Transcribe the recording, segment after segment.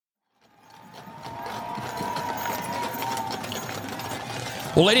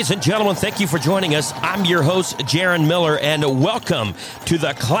Well, ladies and gentlemen, thank you for joining us. I'm your host, Jaron Miller, and welcome to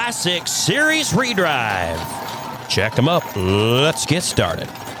the Classic Series Redrive. Check them up. Let's get started.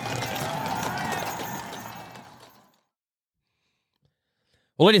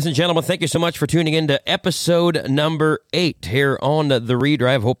 Well, ladies and gentlemen, thank you so much for tuning in to episode number 8 here on the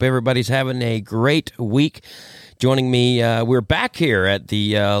Redrive. Hope everybody's having a great week. Joining me, we're back here at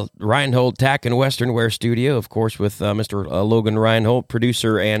the Reinhold Tack and Western Wear Studio, of course, with Mr. Logan Reinhold,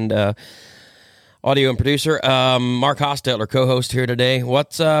 producer and audio and producer. Mark Hostetler, co-host here today.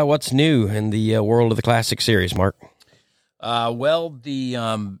 What's new in the world of the Classic Series, Mark?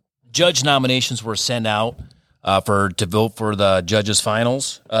 The judge nominations were sent out to vote for the judges'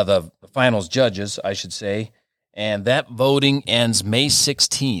 finals, the finals judges, I should say, and that voting ends May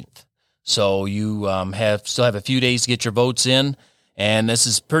 16th. So you still have a few days to get your votes in, and this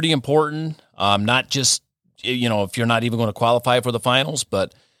is pretty important. Not just if you're not even going to qualify for the finals,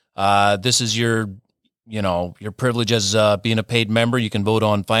 but this is your privilege as being a paid member. You can vote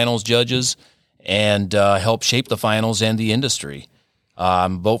on finals judges and help shape the finals and the industry.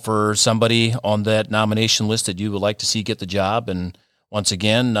 Vote for somebody on that nomination list that you would like to see get the job. And once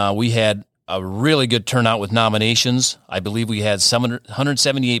again, we had a really good turnout with nominations. I believe we had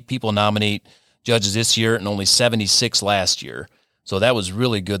 178 people nominate judges this year and only 76 last year. So that was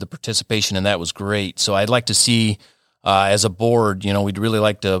really good. The participation in that was great. So I'd like to see, as a board, we'd really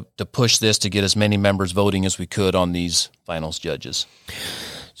like to push this to get as many members voting as we could on these finals judges.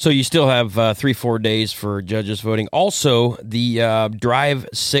 So you still have 3-4 days for judges voting. Also, the Drive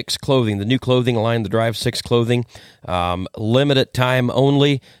 6 clothing, the new clothing line, the Drive 6 clothing, limited time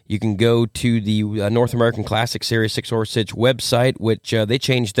only. You can go to the North American Classic Series 6-Horse Hitch website, which they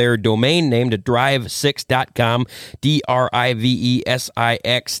changed their domain name to drive6.com,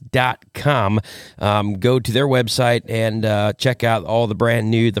 DRIVESIX.com. Go to their website and check out all the brand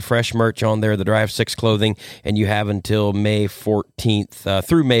new, the fresh merch on there, the Drive 6 clothing, and you have until May 14th,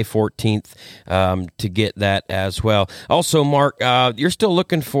 through May 14th to get that as well. Also, Mark, you're still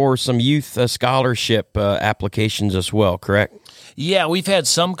looking for some youth scholarship applications as well, correct? Yeah, we've had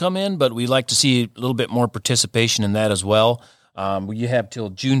some come in, but we'd like to see a little bit more participation in that as well. You have till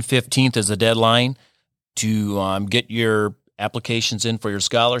June 15th as the deadline to get your applications in for your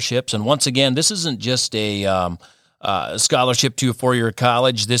scholarships. And once again, this isn't just a scholarship to a four-year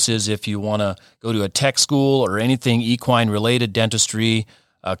college. This is if you want to go to a tech school or anything equine-related, dentistry,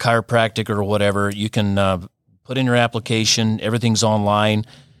 chiropractic, or whatever. You can put in your application. Everything's online.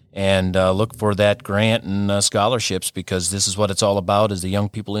 And look for that grant and scholarships, because this is what it's all about, is the young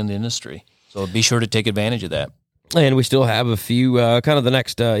people in the industry. So be sure to take advantage of that. And we still have a few kind of the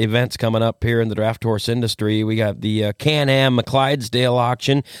next events coming up here in the draft horse industry. We got the Can-Am Clydesdale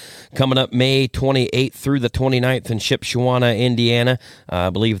auction coming up May 28th through the 29th in Shipshewana, Indiana. I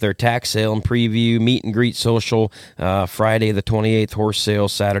believe their tax sale and preview, meet and greet social, Friday the 28th, horse sale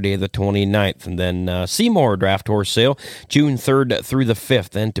Saturday the 29th. And then Seymour Draft Horse Sale, June 3rd through the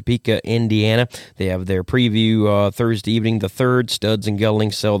 5th in Topeka, Indiana. They have their preview Thursday evening the 3rd, studs and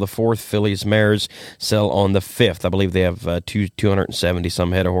geldings sell the 4th, fillies, mares sell on the 5th. I believe they have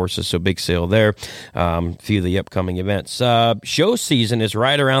 270-some head of horses, so big sale there. A few of the upcoming events. Show season is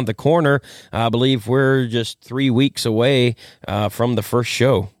right around the corner. I believe we're just 3 weeks away from the first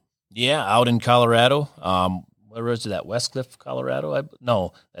show. Yeah, out in Colorado. Where is that? Westcliff, Colorado?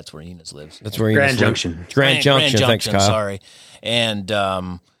 No, that's where Enos lives. That's where Grand Enos Junction. Lives. Grand Junction. Thanks, Kyle. Sorry. And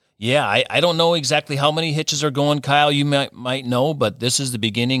I don't know exactly how many hitches are going, Kyle. You might know, but this is the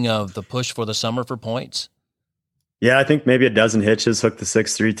beginning of the push for the summer for points. Yeah, I think maybe a dozen hitches, hooked the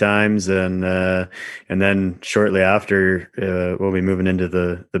 6 3 times, and then shortly after we'll be moving into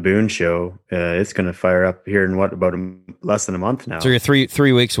the Boone show. It's going to fire up here in about less than a month now. So you're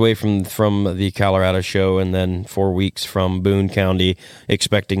three weeks away from the Colorado show, and then 4 weeks from Boone County,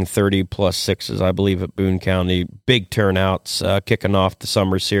 expecting 30 plus sixes, I believe, at Boone County. Big turnouts, kicking off the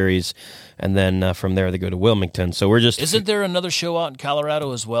summer series, and then from there they go to Wilmington. So we're just isn't there another show out in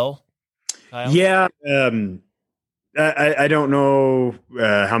Colorado as well, Kyle? Yeah. I don't know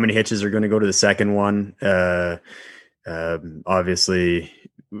how many hitches are going to go to the second one. Obviously,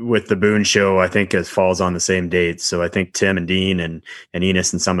 with the Boone show, I think it falls on the same date. So I think Tim and Dean and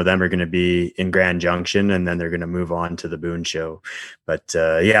Enos and some of them are going to be in Grand Junction, and then they're going to move on to the Boone show. But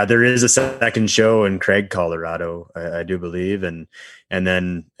there is a second show in Gregg, Colorado, I do believe. And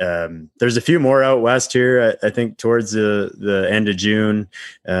then there's a few more out west here. I think towards the end of June,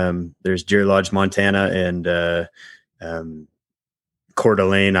 there's Deer Lodge, Montana, and Coeur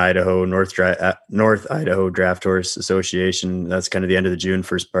d'Alene, Idaho, North Idaho Draft Horse Association. That's kind of the end of the June,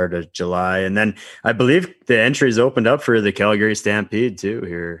 first part of July. And then I believe the entries opened up for the Calgary Stampede too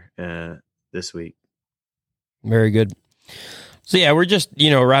here this week. Very good. So yeah, we're just,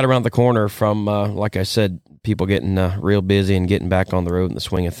 right around the corner from, like I said, people getting real busy and getting back on the road in the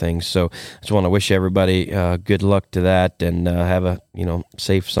swing of things. So I just want to wish everybody good luck to that, and have a,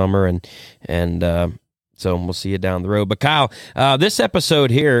 safe summer, and so we'll see you down the road. But Kyle, this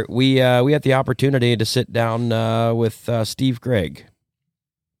episode here, we had the opportunity to sit down with Steve Gregg.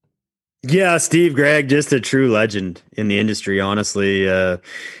 Yeah, Steve Gregg, just a true legend in the industry, honestly.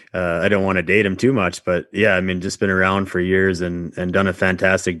 I don't want to date him too much, but yeah, I mean, just been around for years and done a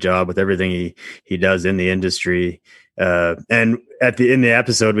fantastic job with everything he does in the industry. And in the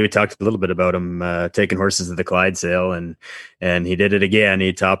episode, we talked a little bit about him taking horses to the Clydesdale, and he did it again.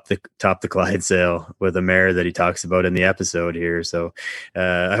 He topped the Clydesdale with a mare that he talks about in the episode here. So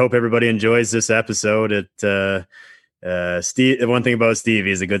I hope everybody enjoys this episode. Steve, the one thing about Steve,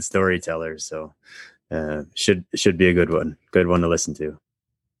 he's a good storyteller, so should be a good one to listen to.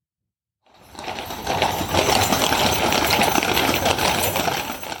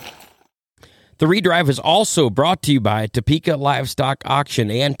 The Redrive is also brought to you by Topeka Livestock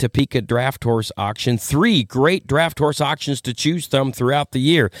Auction and Topeka Draft Horse Auction. 3 great draft horse auctions to choose from throughout the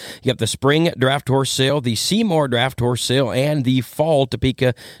year. You have the Spring Draft Horse Sale, the Seymour Draft Horse Sale, and the Fall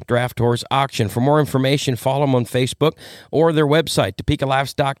Topeka Draft Horse Auction. For more information, follow them on Facebook or their website,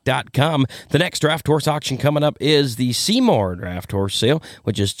 topekalivestock.com. The next draft horse auction coming up is the Seymour Draft Horse Sale,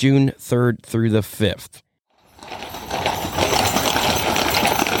 which is June 3rd through the 5th.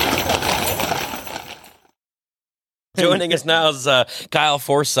 Joining us now is Kyle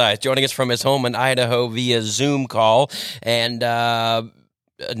Forsyth, joining us from his home in Idaho via Zoom call. And a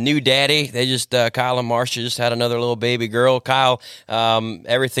new daddy. They just, Kyle and Marcia just had another little baby girl. Kyle,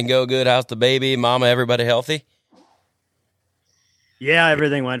 everything go good? How's the baby? Mama, everybody healthy? Yeah,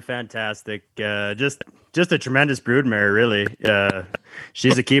 everything went fantastic. Just a tremendous broodmare, really.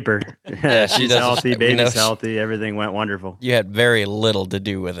 She's a keeper. Yeah, she's healthy, baby's healthy. Everything went wonderful. You had very little to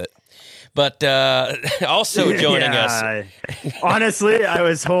do with it. But also joining us. Honestly, I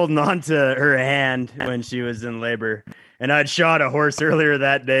was holding on to her hand when she was in labor. And I'd shot a horse earlier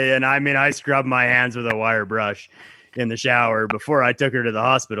that day. And I scrubbed my hands with a wire brush in the shower before I took her to the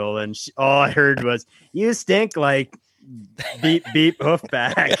hospital. And all I heard was, "You stink like beep, beep,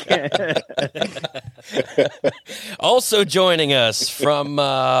 hoofback." Also joining us from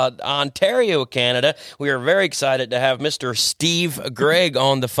Ontario, Canada, we are very excited to have Mr. Steve Gregg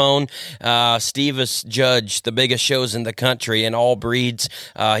on the phone. Steve has judged the biggest shows in the country in all breeds.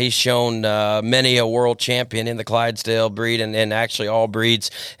 He's shown many a world champion in the Clydesdale breed and actually all breeds.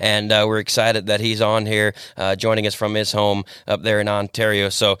 And we're excited that he's on here joining us from his home up there in Ontario.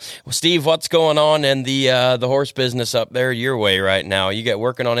 So, Steve, what's going on in the horse business up there your way right now? You get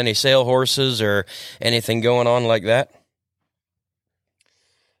working on any sale horses or anything going on like that?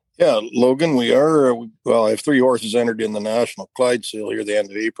 Yeah, Logan, we are. I have 3 horses entered in the National Clydesdale here at the end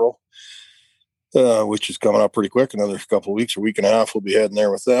of April, which is coming up pretty quick. Another couple of weeks, a week and a half, we'll be heading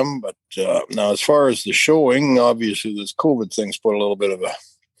there with them. But now, as far as the showing, obviously this COVID thing's put a little bit of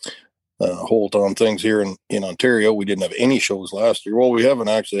a hold on things here in Ontario. We didn't have any shows last year. Well, we haven't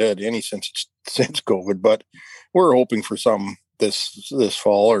actually had any since COVID, but we're hoping for some this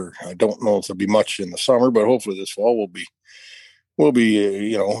fall, or I don't know if there'll be much in the summer, but hopefully this fall we'll be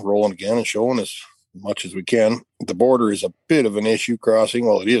rolling again and showing as much as we can. The border is a bit of an issue crossing.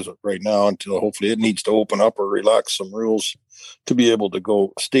 Well, it is right now until hopefully it needs to open up or relax some rules to be able to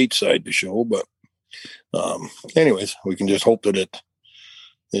go stateside to show. But anyways, we can just hope that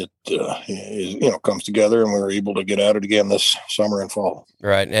it comes together and we're able to get at it again this summer and fall.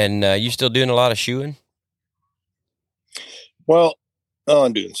 Right. And you still doing a lot of shoeing? Well,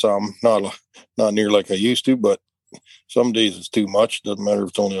 I'm doing some, not near like I used to, but some days it's too much. Doesn't matter if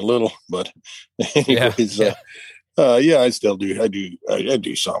it's only a little, but anyways, I still do. I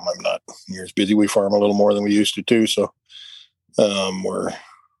do some. I'm not near as busy. We farm a little more than we used to too. So, we're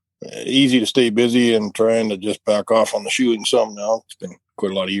easy to stay busy and trying to just back off on the shoeing some now. It's been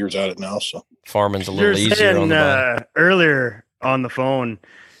quite a lot of years at it now. So farming's a little easier on the body. Earlier on the phone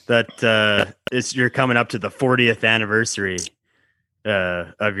that you're coming up to the 40th anniversary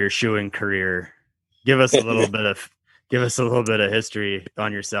of your shoeing career. Give us a little bit of history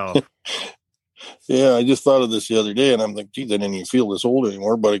on yourself. Yeah, I just thought of this the other day, and I'm like, geez, I didn't even feel this old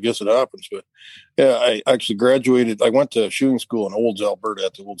anymore, but I guess it happens. But yeah, I actually graduated. I went to shoeing school in Olds, Alberta,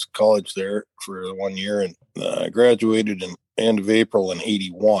 at the Olds College there for 1 year, and I graduated in end of April in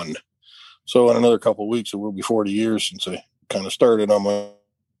 '81. So in another couple of weeks, it will be 40 years since I kind of started on my.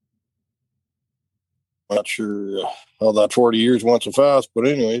 I'm not sure how that 40 years went so fast, but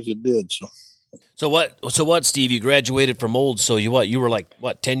anyways, it did. So what, Steve? You graduated from old, so you were like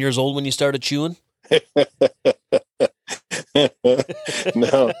 10 years old when you started chewing?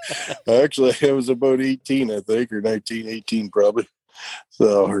 No, actually, I was about 18, I think, or 19, 18 probably.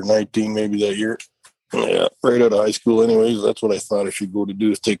 So, or 19 maybe that year. Yeah, right out of high school. Anyways, that's what I thought I should go to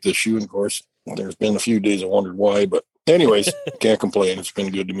do, is take the shoeing course. There's been a few days I wondered why, but anyways, can't complain. It's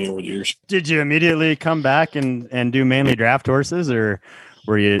been good to me over the years. Did you immediately come back and do mainly draft horses, or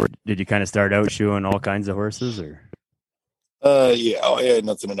did you kind of start out shoeing all kinds of horses, or? Yeah, I had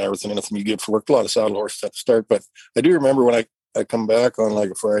nothing and everything, anything you get for work. A lot of saddle horses at the start, but I do remember when I come back on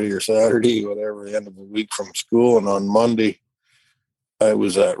like a Friday or Saturday, whatever, the end of the week from school, and on Monday, I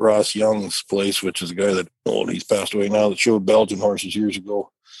was at Ross Young's place, which is a guy that, he's passed away now, that showed Belgian horses years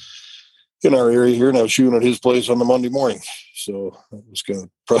ago in our area here, and I was shooting at his place on the Monday morning. So it was kind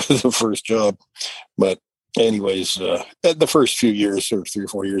of probably the first job. But anyways, the first few years, or 3 or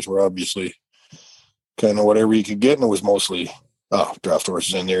 4 years, were obviously kind of whatever you could get, and it was mostly draft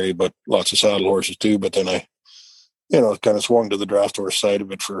horses in the area, but lots of saddle horses too. But then I kind of swung to the draft horse side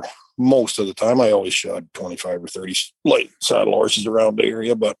of it for most of the time. I always shot 25 or 30 light saddle horses around the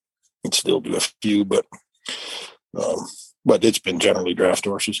area, but I'd still do a few. But it's been generally draft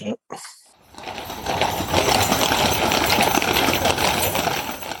horses. Yeah.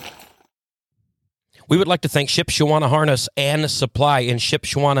 We would like to thank Shipshewana Harness and Supply in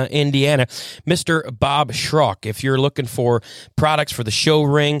Shipshewana, Indiana, Mr. Bob Schrock. If you're looking for products for the show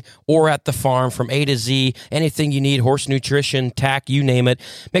ring or at the farm from A to Z, anything you need, horse nutrition, tack, you name it,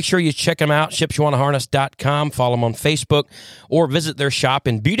 make sure you check them out, ShipsheWanaHarness.com, follow them on Facebook, or visit their shop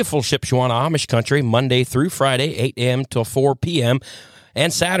in beautiful Shipshewana Amish country, Monday through Friday, 8 a.m. till 4 p.m.,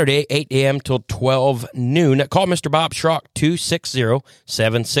 and Saturday, 8 a.m. till 12 noon. Call Mr. Bob Schrock,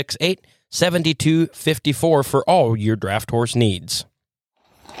 260-768-7254 for all your draft horse needs.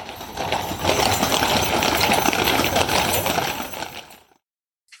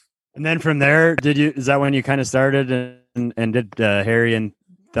 And then from there, is that when you kind of started and did Harry and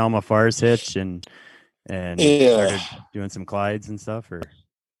Thelma Farr's hitch and started doing some Clydes and stuff? Or?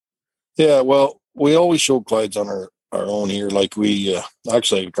 Yeah, well, we always show Clydes on our own here. Like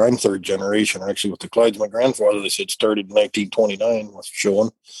actually, I'm third generation actually with the Clydes. My grandfather, they said, started in 1929 with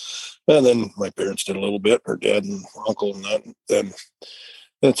showing. And then my parents did a little bit, her dad and uncle and that.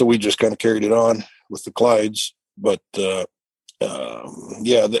 And so we just kind of carried it on with the Clydes. But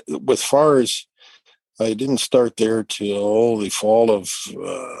with Farr's, I didn't start there till the fall of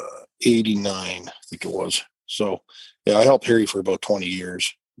 89, I think it was. So, yeah, I helped Harry for about 20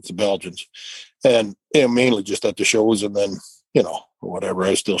 years with the Belgians. And mainly just at the shows, and then, whatever,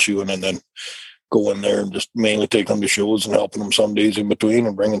 I was still shoeing, and then go in there and just mainly take them to shows and helping them some days in between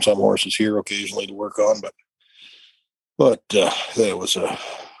and bringing some horses here occasionally to work on. But it was a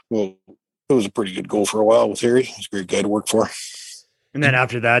pretty good goal for a while with Harry. He's a great guy to work for. And then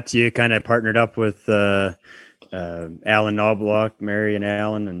after that, you kind of partnered up with Alan Knobloch, Mary and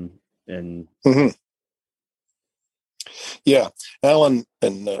Alan, and mm-hmm. Yeah, Alan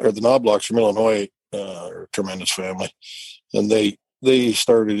and or the Knoblochs from Illinois are a tremendous family, and they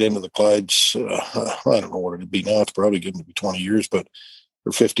started into the Clydes. I don't know what it'd be now. It's probably going to be 20 years, but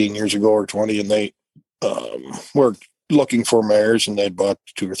or 15 years ago or 20, and they were looking for mares, and they bought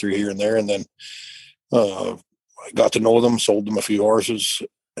 2 or 3 here and there, and then I got to know them, sold them a few horses,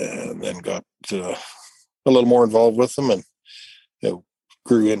 and then got a little more involved with them, and it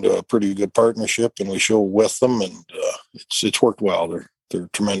grew into a pretty good partnership, and we show with them, and it's worked well. They're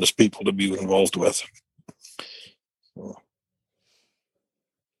tremendous people to be involved with.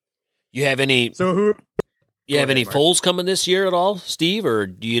 You have any? So you have any foals coming this year at all, Steve, or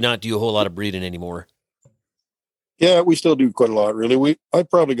do you not do a whole lot of breeding anymore? Yeah, we still do quite a lot, really. I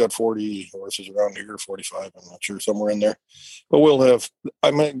probably got 40 horses around here, 45, I'm not sure, somewhere in there. But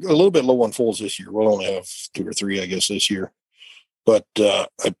I'm a little bit low on foals this year. We'll only have 2 or 3, I guess, this year. But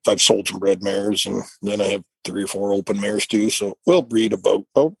I've sold some bred mares, and then I have 3 or 4 open mares too. So we'll breed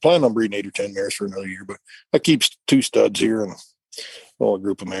plan on breeding 8 or 10 mares for another year. But I keep 2 studs here and a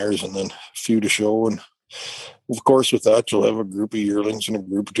group of mares, and then a few to show. And of course, with that, you'll have a group of yearlings and a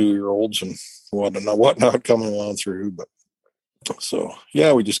group of 2-year-olds and whatnot coming on through. But so,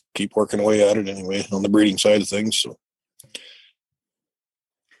 yeah, we just keep working away at it anyway on the breeding side of things. So.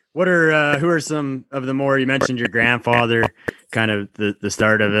 Who are some of the more, you mentioned your grandfather, kind of the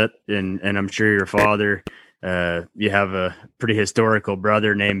start of it, and I'm sure your father, you have a pretty historical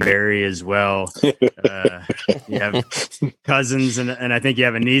brother named Barry as well. You have cousins, and I think you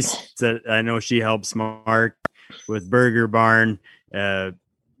have a niece that I know she helps Mark. with Burger Barn,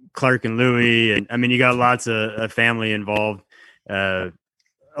 Clark and Louie. And I mean, you got lots of family involved,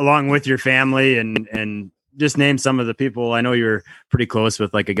 along with your family, and just name some of the people. I know you're pretty close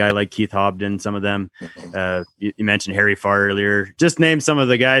with like a guy like Keith Hobden, some of them. You mentioned Harry Farr earlier. Just name some of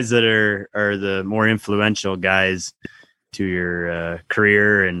the guys that are the more influential guys to your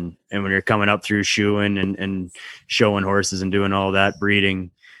career, and when you're coming up through shoeing and showing horses and doing all that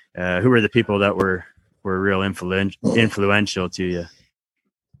breeding. Who were the people that were real influential to you?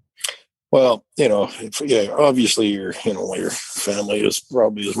 Well, obviously your family is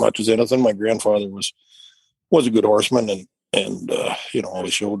probably as much as anything. My grandfather was a good horseman and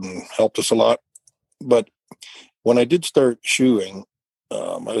always showed and helped us a lot. But when I did start shoeing,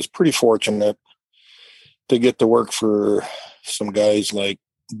 I was pretty fortunate to get to work for some guys like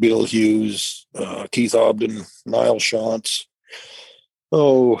Bill Hughes, Keith Obden, Niall Shantz,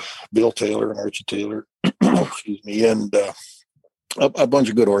 Bill Taylor and Archie Taylor, excuse me, and a bunch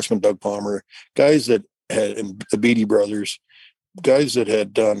of good horsemen, Doug Palmer, guys that had, and the Beatty brothers, guys that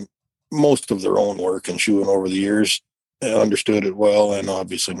had done most of their own work and shoeing over the years, and understood it well, and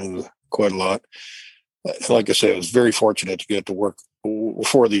obviously knew quite a lot. Like I say, I was very fortunate to get to work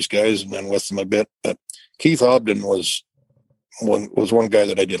for these guys and then with them a bit. But Keith Obden was one guy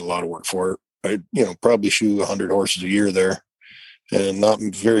that I did a lot of work for. I probably shoe 100 horses a year there, and not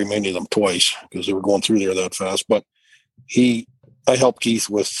very many of them twice because they were going through there that fast. But I helped Keith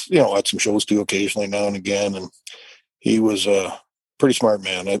with at some shows too occasionally now and again, and he was a pretty smart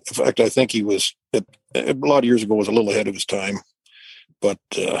man. In fact, I think he was a lot of years ago was a little ahead of his time, but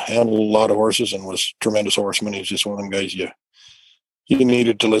handled a lot of horses and was a tremendous horseman. He was just one of them guys you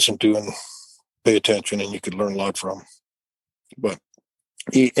needed to listen to and pay attention, and you could learn a lot from. But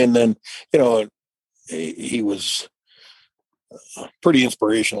he was pretty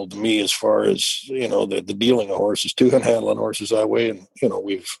inspirational to me as far as the dealing of horses too, and handling horses that way. And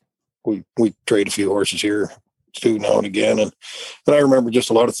we trade a few horses here too now and again, and I remember just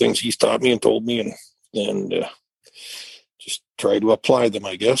a lot of things he's taught me and told me, and just try to apply them,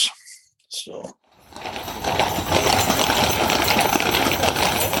 I guess. So.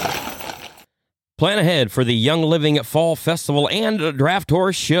 Plan ahead for the Young Living Fall Festival and Draft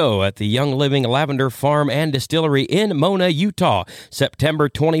Horse Show at the Young Living Lavender Farm and Distillery in Mona, Utah, September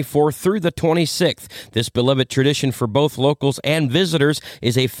 24th through the 26th. This beloved tradition for both locals and visitors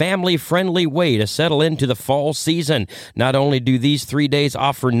is a family-friendly way to settle into the fall season. Not only do these 3 days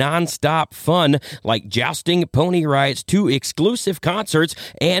offer nonstop fun like jousting, pony rides, 2 exclusive concerts,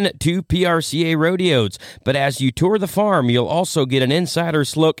 and 2 PRCA rodeos, but as you tour the farm, you'll also get an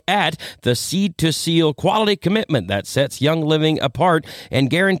insider's look at the Seed to Seal quality commitment that sets Young Living apart and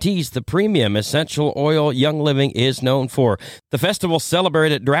guarantees the premium essential oil Young Living is known for. The festival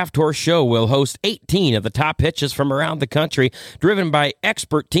celebrated Draft Horse Show will host 18 of the top hitches from around the country, driven by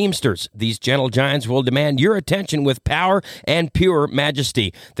expert teamsters. These gentle giants will demand your attention with power and pure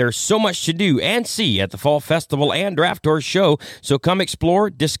majesty. There's so much to do and see at the Fall Festival and Draft Horse Show, so come explore,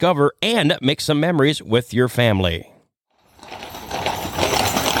 discover, and make some memories with your family.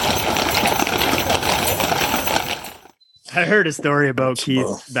 I heard a story about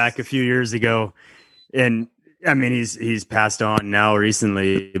Keith back a few years ago, and I mean he's passed on now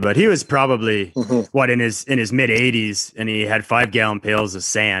recently, but he was probably in his mid 80s, and he had 5-gallon pails of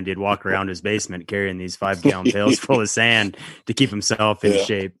sand. He'd walk around his basement carrying these 5-gallon pails full of sand to keep himself in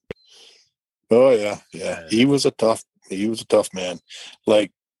shape. Oh yeah. He was a tough man.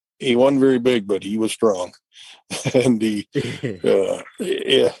 Like, he wasn't very big, but he was strong, and he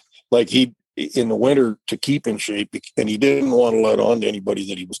in the winter to keep in shape, and he didn't want to let on to anybody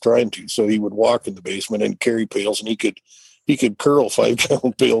that he was trying to, so he would walk in the basement and carry pails, and he could curl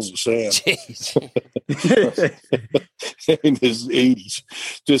 5-gallon pails of sand in his 80s,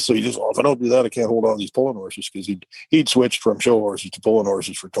 just so if I don't do that, I can't hold on to these pulling horses, because he'd switched from show horses to pulling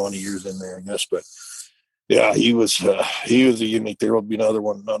horses for 20 years in there, I guess. But yeah, he was a unique. There will be not another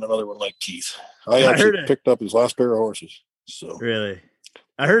one like Keith. I actually picked up his last pair of horses. So really.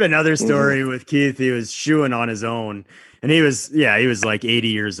 I heard another story with Keith. He was shoeing on his own, and he was like 80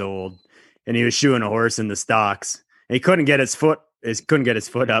 years old, and he was shoeing a horse in the stocks. And he couldn't get his foot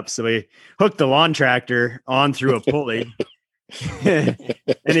up, so he hooked the lawn tractor on through a pulley, and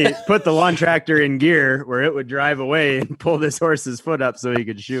he put the lawn tractor in gear where it would drive away and pull this horse's foot up so he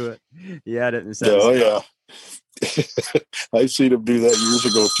could shoe it. He had it in his yeah. I've seen him do that years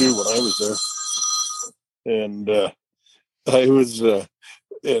ago too when I was there, and I was.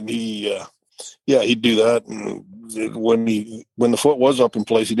 And he'd do that. And when the foot was up in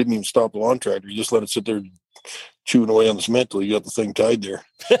place, he didn't even stop the lawn tractor. He just let it sit there, chewing away on the cement till you got the thing tied there.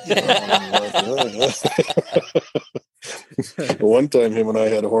 One time, him and I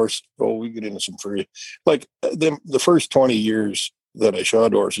had a horse. Oh, we get into some free. Like the first 20 years that I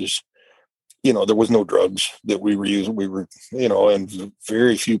shod horses, you know, there was no drugs that we were using. We were, you know, and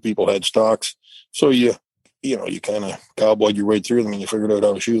very few people had stocks. So you kind of cowboyed your way through them and you figured out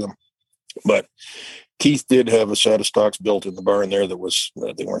how to shoe them. But Keith did have a set of stocks built in the barn there that was,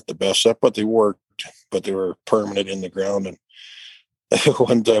 they weren't the best set, but they worked, but they were permanent in the ground. And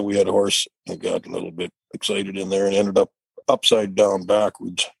one time we had a horse that got a little bit excited in there and ended up upside down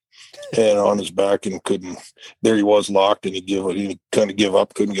backwards and on his back and there he was locked and he kind of give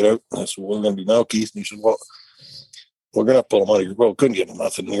up, couldn't get out. And I said, what are we going to do now, Keith? And he said, well, we're going to pull him out of here. Well, couldn't get him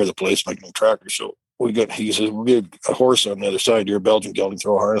nothing near the place, like no tractor. So he says, we'll get a horse on the other side here, Belgian gelding,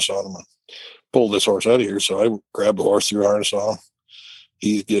 throw a harness on him and pull this horse out of here. So I grabbed the horse, threw a harness on him.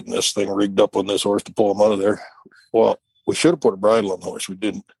 He's getting this thing rigged up on this horse to pull him out of there. Well, we should have put a bridle on the horse. We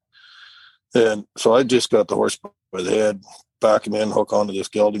didn't. And so I just got the horse by the head, back him in, hook onto this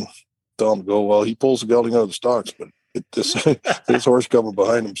gelding, tell him to go. Well, he pulls the gelding out of the stocks, but this horse coming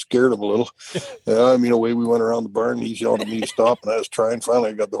behind him scared him a little. Away we went around the barn. He's yelling at me to stop, and I was trying. Finally,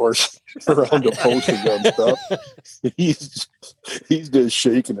 I got the horse around the post and got him stopped. He's just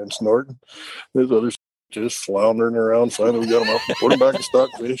shaking and snorting. This other just floundering around. Finally, we got him up, put him back in stock,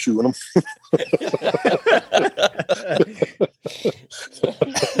 finish shoeing him.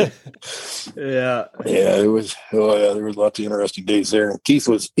 Yeah, it was. There was lots of interesting days there. And Keith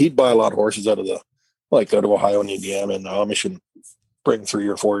he'd buy a lot of horses out of Ohio and Indiana and Amish and bring 3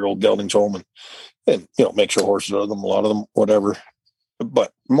 or 4 year old geldings home and make sure horses out of them. A lot of them, whatever,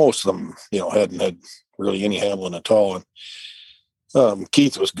 but most of them, hadn't had really any handling at all. And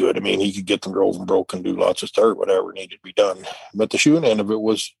Keith was good. I mean, he could get them drove and broken, do lots of start, whatever needed to be done. But the shoeing end of it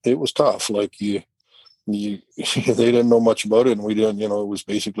was tough. Like they didn't know much about it, and we didn't. It was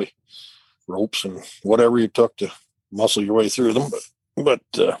basically ropes and whatever you took to muscle your way through them. But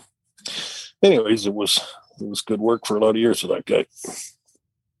anyways, it was good work for a lot of years with that guy.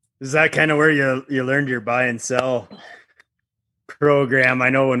 Is that kind of where you learned your buy and sell program? I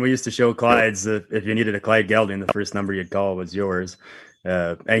know when we used to show Clydes, if you needed a Clyde gelding, the first number you'd call was yours.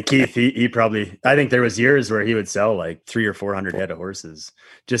 And Keith, he probably, I think there was years where he would sell like 300 or 400 head of horses.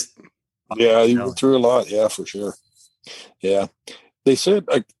 Just he went through a lot. Yeah, for sure. Yeah, they said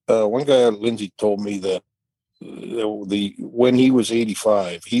one guy, Lindsay, told me that when he was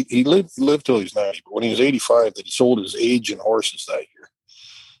 85, he lived till he was 90, but when he was 85, that he sold his age in horses that year.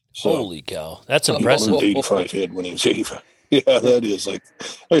 So holy cow, that's impressive. 85 head when he was 85. Yeah, that is like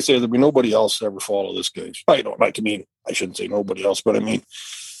I say, there'll be nobody else ever follow this guy. I shouldn't say nobody else, but I mean,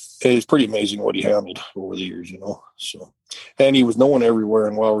 it's pretty amazing what he handled over the years, So, and he was known everywhere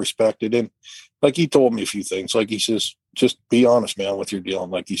and well respected. And like he told me a few things, like he says, just be honest, man, with your deal.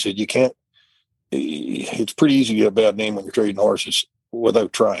 And like he said, you can't. It's pretty easy to get a bad name when you're trading horses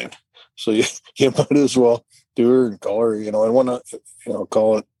without trying. So you might as well do her and call her, and want to,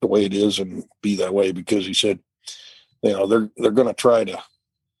 call it the way it is and be that way, because he said, they're going to try to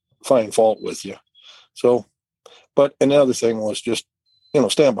find fault with you. So, but another thing was just,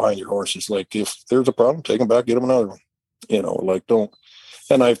 stand behind your horses. Like if there's a problem, take them back, get them another one, don't.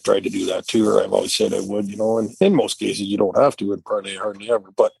 And I've tried to do that too, or I've always said I would, and in most cases you don't have to, and probably hardly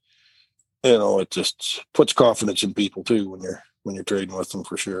ever, but it just puts confidence in people too when you're trading with them,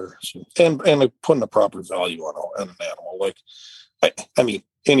 for sure. So, and putting a proper value on an animal. Like, I mean,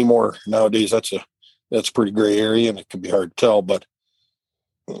 anymore nowadays, that's a pretty gray area, and it can be hard to tell. But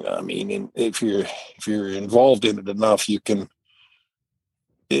I mean, if you're involved in it enough, you can.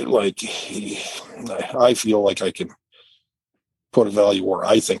 I feel like I can put a value where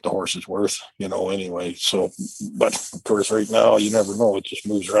I think the horse is worth, anyway. So, but of course, right now, you never know. It just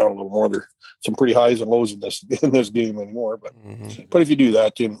moves around a little more. There's some pretty highs and lows in this game anymore. But but if you do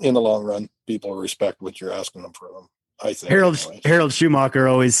that, in the long run, people will respect what you're asking them for them, I think. Harold Schumacher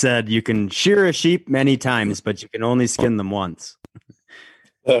always said, you can shear a sheep many times, but you can only skin them once.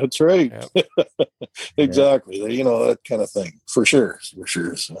 That's right. Yep. Exactly. That kind of thing, for sure.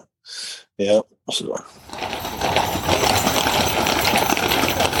 So, yeah. So.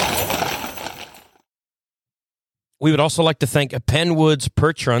 We would also like to thank Penwoods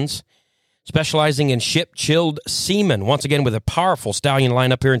Percherons, specializing in ship-chilled semen. Once again, with a powerful stallion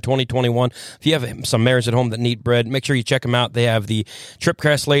lineup here in 2021. If you have some mares at home that need bred, make sure you check them out. They have the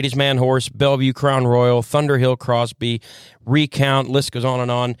Tripcrest Ladies Man Horse, Bellevue Crown Royal, Thunderhill Crosby, Recount, list goes on and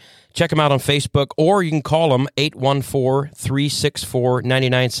on. Check them out on Facebook, or you can call them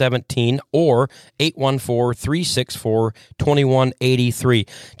 814-364-9917 or 814-364-2183.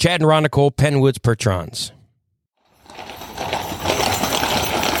 Chad and Ron Nicole, Penwoods Percherons.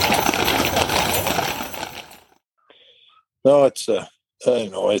 No, it's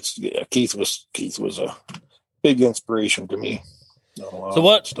Keith was a big inspiration to me on a lot So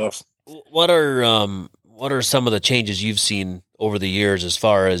of that stuff. what are some of the changes you've seen over the years as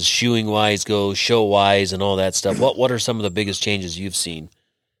far as shoeing wise goes, show wise, and all that stuff? What are some of the biggest changes you've seen?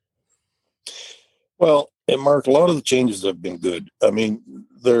 Well, and Mark, a lot of the changes have been good. I mean,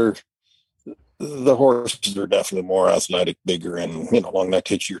 the horses are definitely more athletic, bigger, and long neck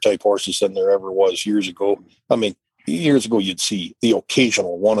hitchier type horses than there ever was years ago. I mean, years ago you'd see the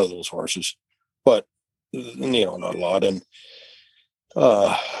occasional one of those horses, but not a lot. And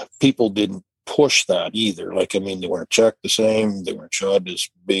people didn't push that either. Like, I mean, they weren't checked the same. They weren't shod as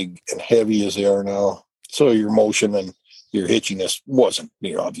big and heavy as they are now. So your motion and your hitchiness wasn't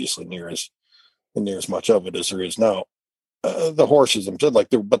obviously near as much of it as there is now. The horses themselves,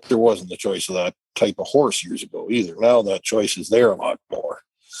 but there wasn't the choice of that type of horse years ago either. Now that choice is there a lot more.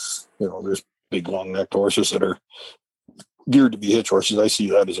 There's big long necked horses that are geared to be hitch horses. I see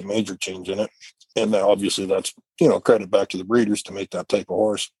that as a major change in it. And obviously that's, credit back to the breeders to make that type of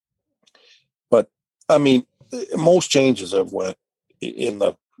horse. But I mean, most changes have went in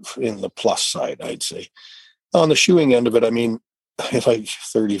the plus side, I'd say. On the shoeing end of it, I mean, like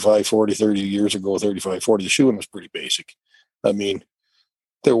 30 years ago, the shoeing was pretty basic. I mean,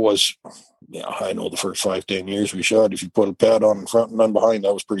 there was, I know the first 5-10 years we shot, if you put a pad on in front and none behind,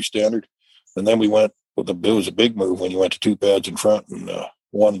 that was pretty standard. And then we went it was a big move when you went to 2 pads in front and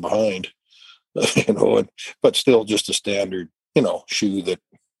one behind, but still just a standard, shoe that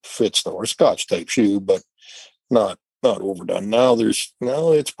fits the horse, Scotch type shoe, but not overdone. Now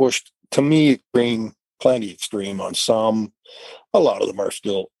it's pushed to me extreme, plenty extreme on some. A lot of them are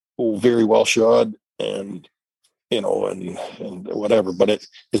still very well shod and whatever, but it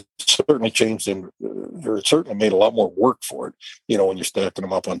certainly changed them, or it certainly made a lot more work for it, when you're stacking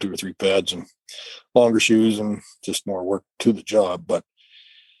them up on 2 or 3 pads and longer shoes and just more work to the job. But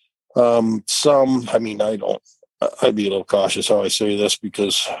I mean, I'd be a little cautious how I say this,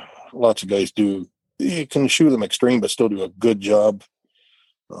 because lots of guys you can shoe them extreme, but still do a good job.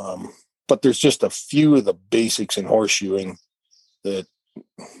 But there's just a few of the basics in horseshoeing that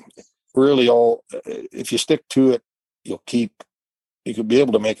really if you stick to it, you could be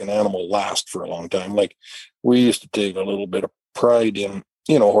able to make an animal last for a long time. Like, we used to take a little bit of pride in,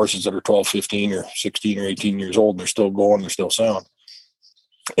 horses that are 12, 15 or 16 or 18 years old, and they're still going, they're still sound.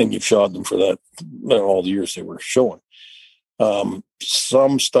 And you've shod them for that, all the years they were showing.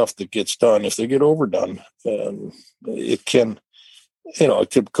 Some stuff that gets done, if they get overdone, it can,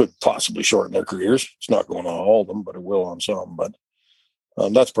 it could possibly shorten their careers. It's not going on all of them, but it will on some. But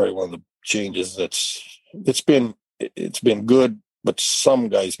that's probably one of the changes it's been good, but some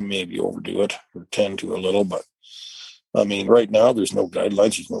guys maybe overdo it or tend to a little. But I mean, right now there's no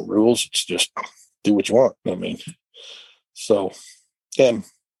guidelines, there's no rules. It's just do what you want. I mean, so, and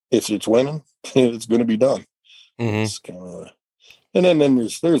if it's winning, it's going to be done. Mm-hmm. It's kind of, and then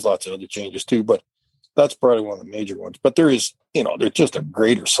there's lots of other changes too, but that's probably one of the major ones. But there's just a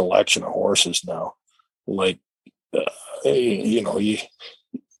greater selection of horses now. Like, I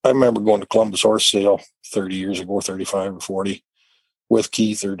remember going to Columbus Horse Sale 30 years ago, 35 or 40, with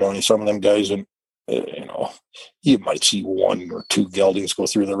Keith or Donnie, some of them guys, and you might see 1 or 2 geldings go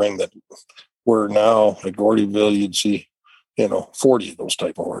through the ring that were now at Gordyville, you'd see 40 of those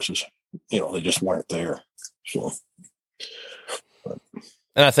type of horses. They just weren't there. So,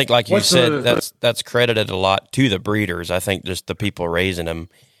 and I think, like you said, that's credited a lot to the breeders. I think just the people raising them.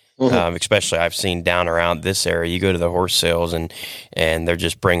 Mm-hmm. Especially I've seen down around this area, you go to the horse sales and they're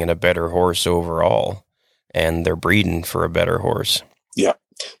just bringing a better horse overall, and they're breeding for a better horse. Yeah,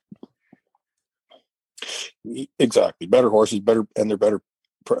 exactly. Better horses, better, and they're better.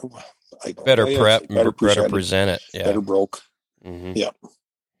 Better prep, better present it. Yeah. Better broke. Mm-hmm.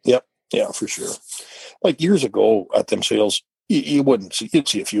 Yeah, for sure. Like years ago at them sales, you'd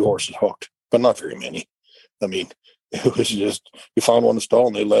see a few horses hooked, but not very many. I mean, it was just, you found one in the stall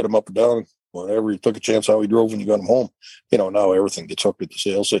and they let him up and down, whatever. You took a chance how he drove and you got him home. Now everything gets hooked at the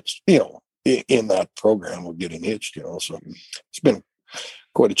sales. It's, in that program of getting hitched, so it's been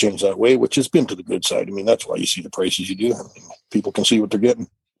quite a change that way, which has been to the good side. I mean, that's why you see the prices you do. I mean, people can see what they're getting.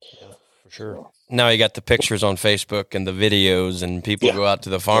 Yeah, for sure. Now you got the pictures on Facebook and the videos, and people go out to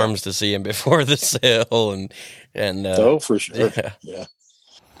the farms to see them before the sale, and oh, for sure. Yeah.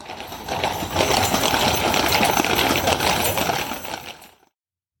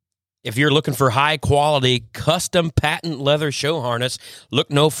 If you're looking for high-quality, custom patent leather show harness,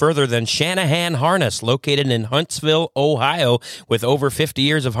 look no further than Shanahan Harness, located in Huntsville, Ohio. With over 50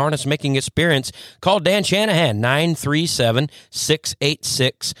 years of harness-making experience, call Dan Shanahan,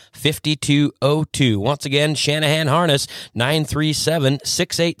 937-686-5202. Once again, Shanahan Harness,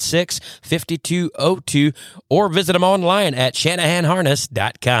 937-686-5202, or visit them online at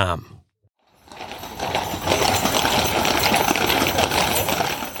shanahanharness.com.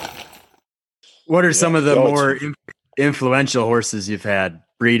 What are some of the more influential horses you've had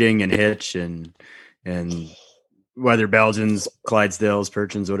breeding and hitch and whether Belgians, Clydesdales,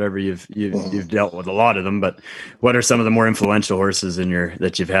 Perchins, whatever you've dealt with a lot of them, but what are some of the more influential horses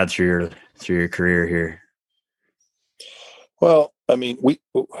that you've had through your career here? Well, I mean,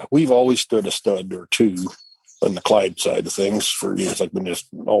 we've always stood a stud or two on the Clyde side of things for years. Like we just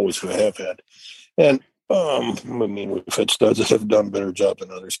always have had, and I mean, we've had studs that have done a better job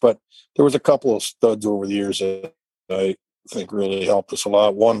than others, but there was a couple of studs over the years that I think really helped us a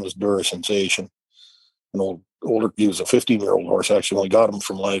lot. One was Dura Sensation, an older, he was a 15-year-old horse. Actually, only got him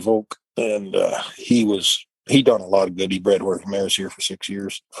from Live Oak, and he done a lot of good. He bred horse mares here for 6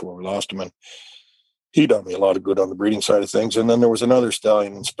 years before we lost him, and he done me a lot of good on the breeding side of things. And then there was another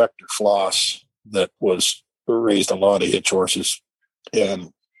stallion, Inspector Floss, that raised a lot of hitch horses,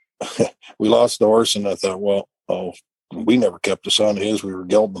 and we lost the horse, and I thought, well, we never kept a son of his. We were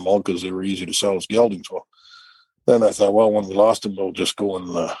gelding them all because they were easy to sell as geldings. Well, then I thought, well, when we lost him, we'll just go and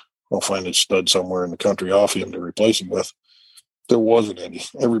we'll find a stud somewhere in the country off him to replace him with. There wasn't any.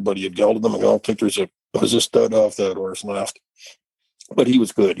 Everybody had gelded them. I don't think there was a stud off that horse left. But he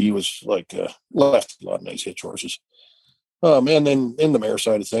was good. He was like left a lot of nice hitch horses. And then in the mare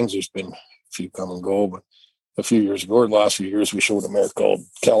side of things, there's been a few come and go, but a few years ago, or the last few years, we showed a mare called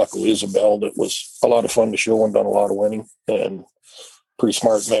Calico Isabel that was a lot of fun to show and done a lot of winning, and pretty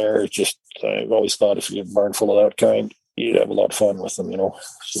smart mare. It's just, I've always thought if you had a barn full of that kind, you'd have a lot of fun with them,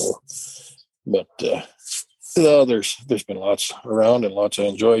 So, but there's been lots around and lots I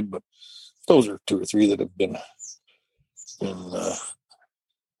enjoyed, but those are two or three that have been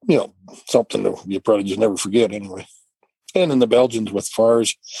something that you probably just never forget anyway. And in the Belgians with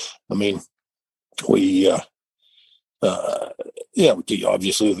Fars, I mean, we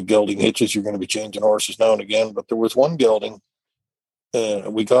obviously the gelding hitches, you're going to be changing horses now and again, but there was one gelding,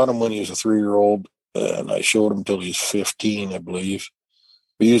 we got him when he was a 3-year-old, and I showed him till he was 15, I believe.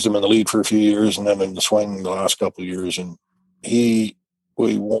 We used him in the lead for a few years and then in the swing the last couple of years, and we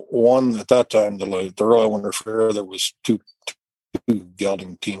won at that time the Royal Winter Fair. There was two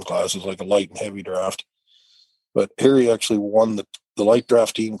gelding team classes, like a light and heavy draft, but Harry actually won the light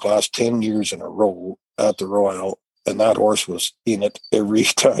draft team class 10 years in a row at the Royal, and that horse was in it every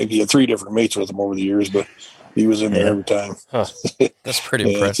time. He had 3 different mates with him over the years, but he was in there every time. Huh. That's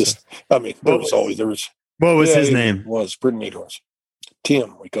pretty impressive. What was his name? Was pretty neat horse.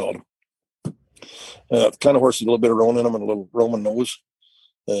 Tim, we called him. The kind of horse with a little bit of roan in him and a little Roman nose.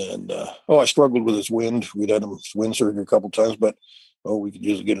 And I struggled with his wind. We'd had him wind surgery a couple of times, but we could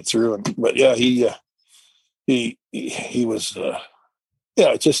usually get it through. But yeah, he was.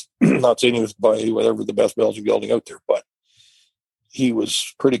 It's just not saying he was by whatever the best Belgian gelding out there, but he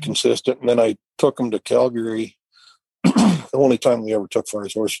was pretty consistent. And then I took him to Calgary. The only time we ever took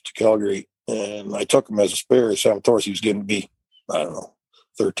Fars horses to Calgary, and I took him as a spare. Sam Torres, he was getting to be,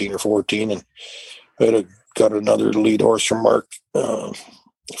 13 or 14, and I had got another lead horse from Mark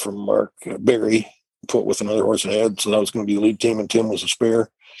Berry, put with another horse I had, so that was going to be the lead team, and Tim was a spare.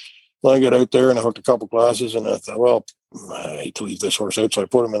 Well, I got out there and I hooked a couple classes, and I thought, well, I hate to leave this horse out, so I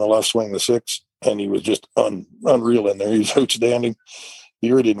put him in the left swing, the 6, and he was just unreal in there. He was outstanding. He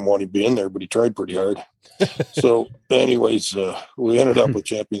really didn't want to be in there, but he tried pretty hard. So, anyways, we ended up with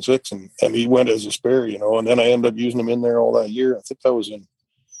Champion 6, and he went as a spare, and then I ended up using him in there all that year. I think that was in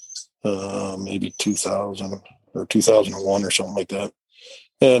maybe 2000 or 2001 or something like that.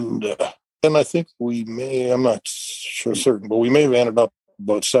 And I think I'm not sure certain, but we may have ended up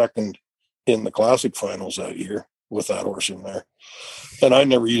about second in the Classic finals that year with that horse in there. And I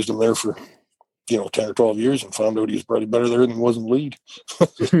never used him there for 10 or 12 years, and found out he was probably better there than he was in the lead.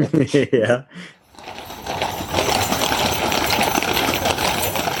 Yeah.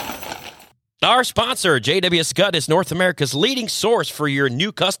 Our sponsor, J.W. Scott, is North America's leading source for your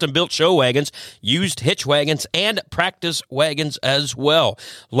new custom-built show wagons, used hitch wagons, and practice wagons as well.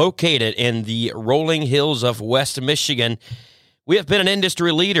 Located in the rolling hills of West Michigan, we have been an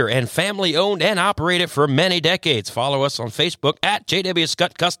industry leader and family-owned and operated for many decades. Follow us on Facebook at J.W.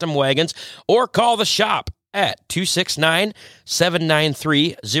 Scott Custom Wagons, or call the shop at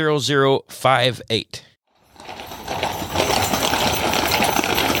 269-793-0058.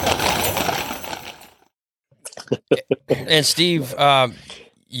 And Steve,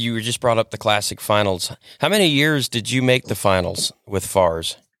 you just brought up the Classic Finals. How many years did you make the finals with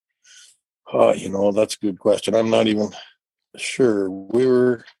FARS? That's a good question. I'm not even sure. We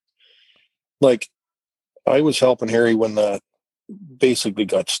were like, I was helping Harry when that basically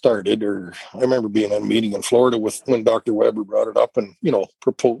got started, or I remember being in a meeting in Florida when Dr. Weber brought it up and, the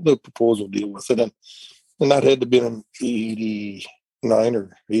proposal deal with it. And that had to be in 89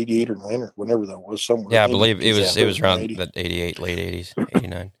 or 88 or 9 or whenever that was, somewhere. Yeah, I believe it was around that 88, late 80s,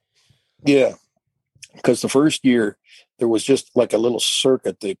 89. Yeah, because the first year there was just like a little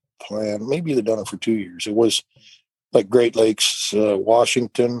circuit they planned. Maybe they'd done it for 2 years. It was like Great Lakes,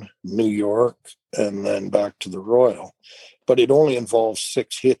 Washington, New York, and then back to the Royal. But it only involved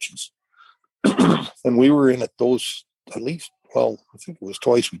 6 hitches. And we were in at those at least, I think it was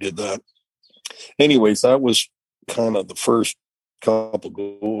twice we did that. Anyways, that was kind of the first couple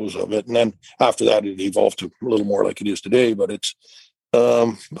goes of it. And then after that, it evolved to a little more like it is today. But it's,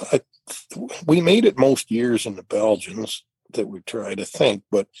 we made it most years in the Belgians that we tried, I think,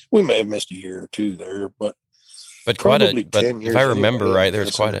 but we may have missed a year or two there. But quite probably 10 but years. If I remember right,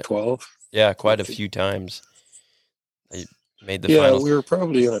 there's quite 12. Yeah, quite a few times. They made the finals. finals. We were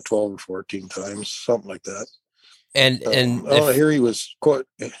probably in it 12 or 14 times, something like that. And here he was quite.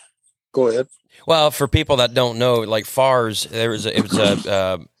 Go ahead. Well, for people that don't know, like FARS, it was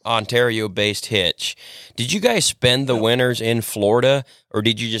a Ontario-based hitch. Did you guys spend the winters in Florida, or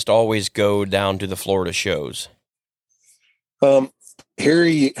did you just always go down to the Florida shows?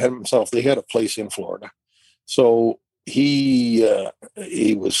 Harry himself, they had a place in Florida, so he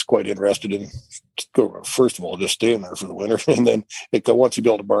was quite interested in, first of all, just staying there for the winter, and then once he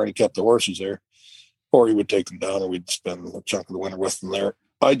built a barn, he kept the horses there, or he would take them down, or we'd spend a chunk of the winter with them there.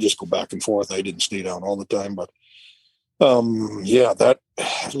 I'd just go back and forth. I didn't stay down all the time, but that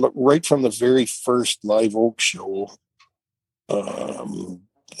right from the very first Live Oak show,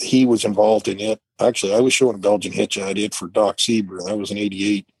 he was involved in it. Actually, I was showing a Belgian hitch I did for Doc Sieber. That was in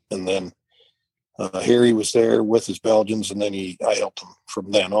 '88, and then Harry was there with his Belgians, and then I helped him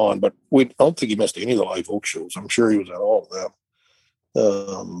from then on. But I don't think he missed any of the Live Oak shows. I'm sure he was at all of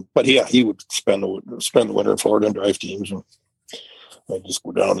them. But yeah, he would spend the winter in Florida and drive teams, and I'd just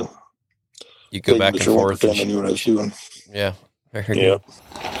go down and you go back and forth. And I knew what I was doing. Yeah, very good.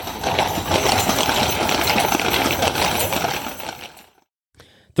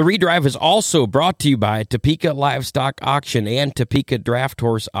 The Redrive is also brought to you by Topeka Livestock Auction and Topeka Draft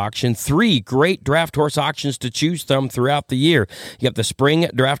Horse Auction. 3 great draft horse auctions to choose from throughout the year. You have the Spring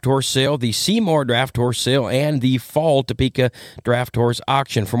Draft Horse Sale, the Seymour Draft Horse Sale, and the Fall Topeka Draft Horse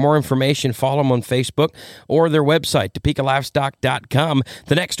Auction. For more information, follow them on Facebook or their website, topekalivestock.com.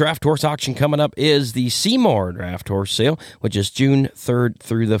 The next draft horse auction coming up is the Seymour Draft Horse Sale, which is June 3rd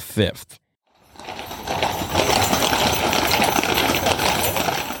through the 5th.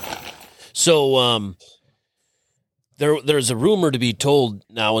 So, there's a rumor to be told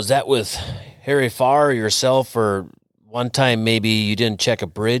now. Is that with Harry Farr, yourself, or one time maybe you didn't check a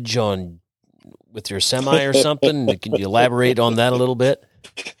bridge with your semi or something? Can you elaborate on that a little bit?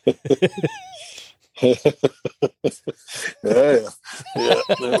 Yeah.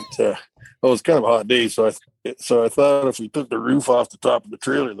 It was kind of a hot day, so I thought if we took the roof off the top of the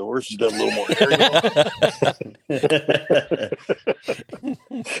trailer, the horses got a little more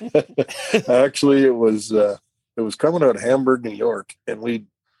air. Actually, it was coming out of Hamburg, New York, and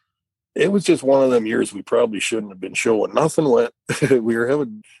it was just one of them years we probably shouldn't have been showing. Nothing went. We were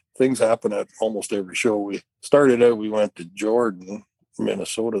having things happen at almost every show. We started out, we went to Jordan,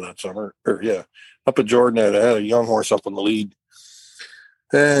 Minnesota that summer, up at Jordan. I had a young horse up on the lead,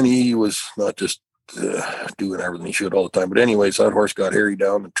 and he was not just doing everything he should all the time. But anyways, that horse got Harry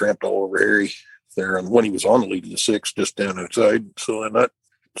down and tramped all over Harry there. And when he was on the lead of the 6, just down outside. So then that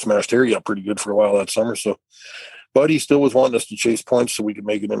smashed Harry up pretty good for a while that summer. So, but he still was wanting us to chase points so we could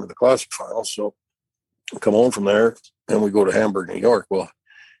make it into the Classic finals. So come home from there and we go to Hamburg, New York. Well,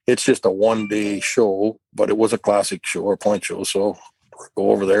 it's just a 1-day show, but it was a Classic show or point show. So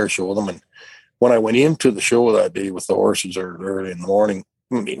go over there, show them. And when I went into the show that day with the horses early in the morning,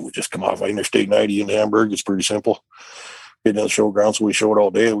 we just come off Interstate 90 in Hamburg. It's pretty simple. Get in the showground, so we showed all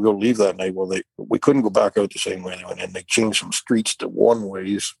day. We go to leave that night. Well, we couldn't go back out the same way they went in. They changed some streets to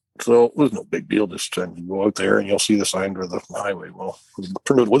one-ways. So it was no big deal this time. You go out there and you'll see the sign to the highway. Well, it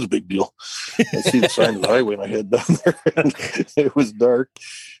turned out it was a big deal. I see the sign to the highway and I head down there. And it was dark.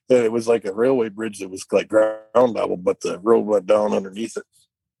 And it was like a railway bridge that was like ground level, but the road went down underneath it.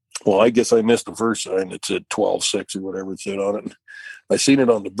 Well, I guess I missed the first sign. It said 12.6 or whatever it said on it. I seen it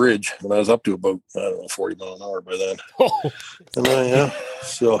on the bridge, and I was up to about, 40 mile an hour by then. Oh. And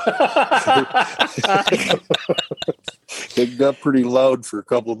so it got pretty loud for a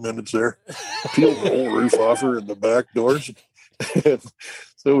couple of minutes there. Peeled the whole roof off her and the back doors.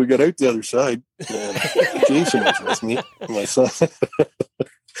 So we got out the other side, and Jason was with me, my son.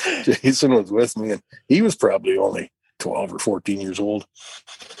 Jason was with me, and he was probably only 12 or 14 years old.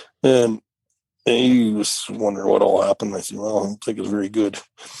 And he was wondering what all happened. I said, well, I don't think it's very good.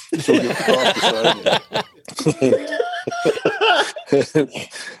 So we get across the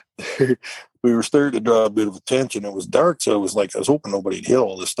side. We were starting to draw a bit of attention. It was dark, so it was like I was hoping nobody'd hit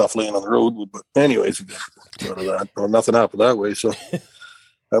all this stuff laying on the road. But anyways, we got out of that. Well, nothing happened that way. So I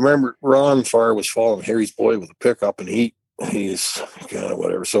remember Ron Farr was following Harry's boy with a pickup, and he's kind of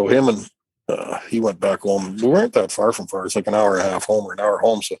whatever. So him and he went back home. We weren't that far from Farr. It's like an hour and a half home or an hour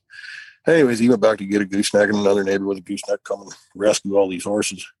home. So anyways, he went back to get a gooseneck, and another neighbor with a gooseneck come and rescue all these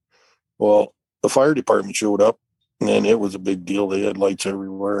horses. Well, the fire department showed up, and it was a big deal. They had lights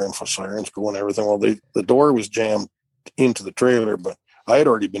everywhere and for sirens going and everything. Well, the door was jammed into the trailer, but I had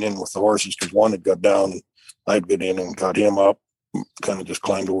already been in with the horses because one had got down. And I'd been in and got him up, kind of just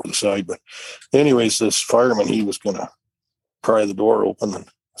climbed over the side. But anyways, this fireman, he was going to pry the door open. And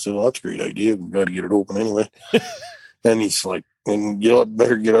I said, well, that's a great idea. We've got to get it open anyway. And he's like, and you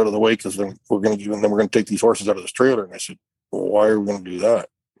better get out of the way because then we're going to take these horses out of this trailer. And I said, well, why are we going to do that?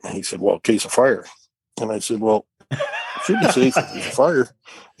 And he said, well, in case of fire. And I said, well, it should be safe if there's a fire.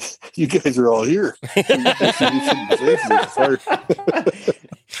 You guys are all here. You shouldn't be safe if there's a fire.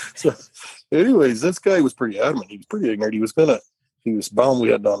 So anyways, this guy was pretty adamant. He was pretty ignorant. He was bound we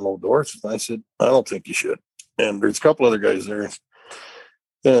had to unload the horses. And I said, I don't think you should. And there's a couple other guys there.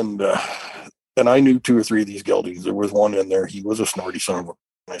 And I knew two or three of these geldings. There was one in there. He was a snorty son of a.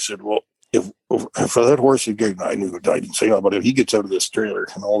 And I said, well, if for that horse, I knew I didn't say nothing, but if he gets out of this trailer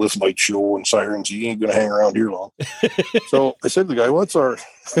and all this light show and sirens, he ain't going to hang around here long. So I said to the guy, well, it's all right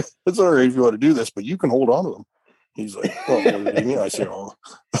if you want to do this, but you can hold on to them. He's like, oh, what do you mean? I said, oh,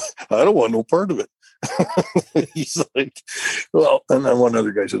 I don't want no part of it. He's like, well, and then one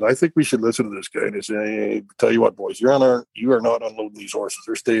other guy said, I think we should listen to this guy. And I said, hey, tell you what, boys, you are not unloading these horses.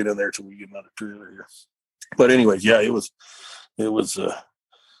 They're staying in there till we get another trailer here. But anyways, yeah, it was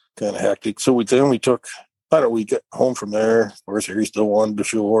kind of hectic. So we took, we get home from there. Of course, Harry still wanted to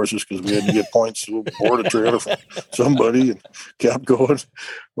show horses because we had to get points to board a trailer from somebody and kept going.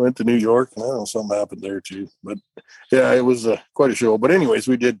 Went to New York. And I don't know, something happened there too. But yeah, it was quite a show. But anyways,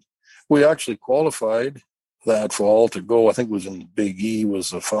 we actually qualified that fall to go. I think it was in Big E was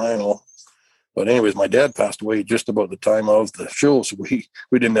the final. But anyways, my dad passed away just about the time of the show, so we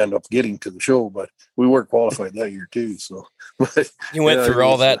didn't end up getting to the show, but we were qualified that year too. So you went through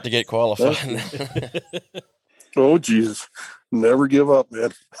all that to get qualified. Oh Jesus! Never give up,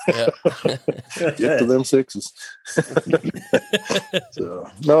 man. Yeah. Get to them sixes. So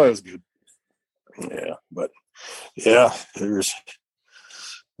no, it was good. Yeah, but yeah, that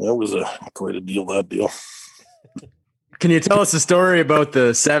was quite a deal. That deal. Can you tell us a story about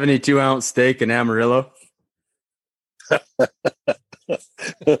the 72-ounce steak in Amarillo? Well,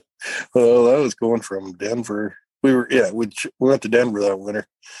 that was going from Denver. We went to Denver that winter.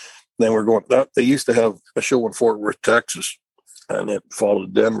 Then we're going. They used to have a show in Fort Worth, Texas, and it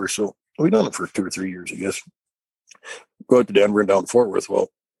followed Denver. So we done it for 2 or 3 years, I guess. Go out to Denver and down to Fort Worth.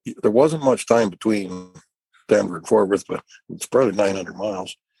 Well, there wasn't much time between Denver and Fort Worth, but it's probably 900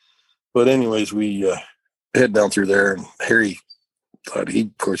 miles. But anyways, we head down through there, and Harry thought he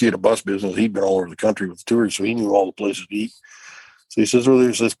had a bus business. He'd been all over the country with the tours, so he knew all the places to eat. So he says, well,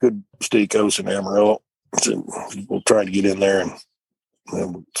 there's this good steakhouse in Amarillo. So we'll try to get in there.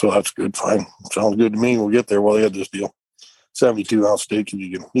 And so that's good. Fine. Sounds good to me. We'll get there. Well, they had this deal. 72-ounce steak.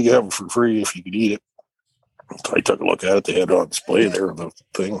 You can have it for free if you could eat it. So I took a look at it. They had it on display there, the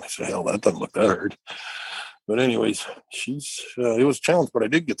thing. I said, hell, that doesn't look that hard. But anyways, it was a challenge, but I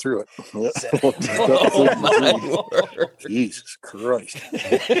did get through it. Yeah. Oh, my Lord. Jesus Christ.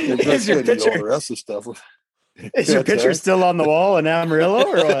 Is your picture, all the rest of the stuff. Is your picture still on the wall in Amarillo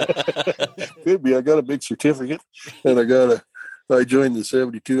or what? Could be. I got a big certificate, and I joined the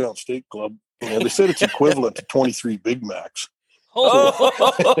 72-ounce steak club, and they said it's equivalent to 23 Big Macs. Oh.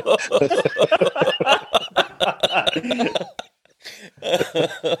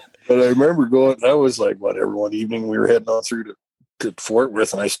 But I remember that was like, whatever, one evening we were heading on through to Fort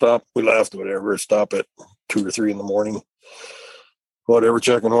Worth, and we left, stop at 2 or 3 in the morning, whatever,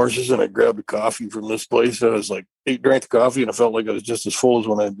 checking horses, and I grabbed a coffee from this place. I was like, drank the coffee, and I felt like I was just as full as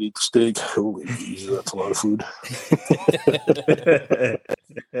when I ate the steak. Holy Jesus, that's a lot of food.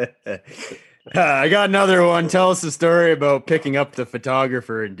 I got another one. Tell us a story about picking up the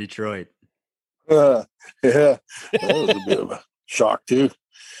photographer in Detroit. Yeah, that was a bit of a shock too.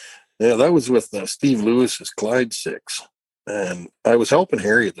 Yeah, that was with Steve Lewis's Clyde 6. And I was helping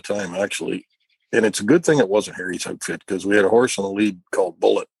Harry at the time, actually. And it's a good thing it wasn't Harry's outfit because we had a horse on the lead called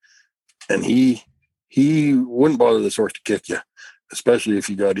Bullet. And he wouldn't bother this horse to kick you, especially if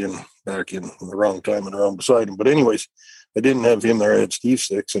you got back in the wrong time and around beside him. But anyways, I didn't have him there. I had Steve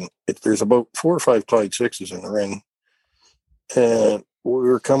 6. And there's about 4 or 5 Clyde 6s in the ring. And we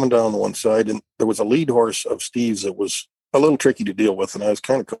were coming down the one side, and there was a lead horse of Steve's that was a little tricky to deal with, and I was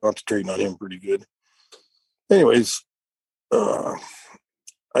kind of concentrating on him pretty good. Anyways,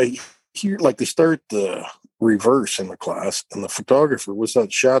 I hear like they start the reverse in the class, and the photographer was that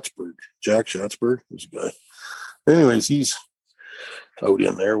Schatzberg, Jack Schatzberg was a guy. Anyways, he's out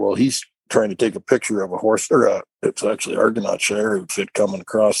in there. Well, he's trying to take a picture of a horse, or it's actually Argonaut Shire outfit coming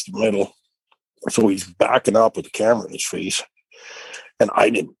across the middle. So he's backing up with the camera in his face. And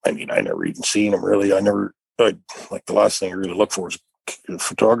I never even seen him really. Like the last thing I really look for is a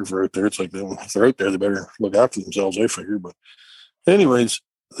photographer out there. It's like if they're out there, they better look after themselves, I figure. But anyways,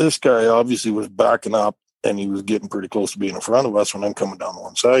 this guy obviously was backing up and he was getting pretty close to being in front of us when I'm coming down the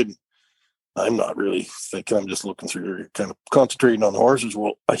one side. I'm not really thinking, I'm just looking through, kind of concentrating on the horses.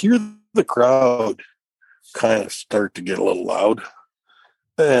 Well, I hear the crowd kind of start to get a little loud.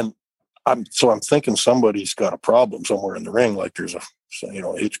 And I'm thinking somebody's got a problem somewhere in the ring, like there's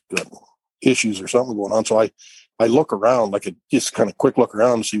issues or something going on. So I look around, like a just kind of quick look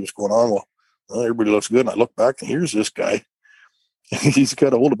around to see what's going on. Well, everybody looks good. And I look back and here's this guy. He's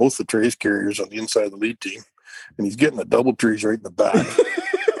got a hold of both the trace carriers on the inside of the lead team, and he's getting the double trees right in the back.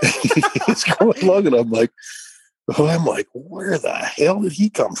 He's going along, and I'm like, where the hell did he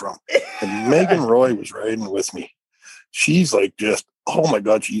come from? And Megan Roy was riding with me. She's like, just, oh my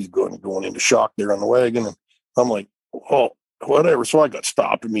God, she's going into shock there on the wagon. And I'm like, oh, whatever. So I got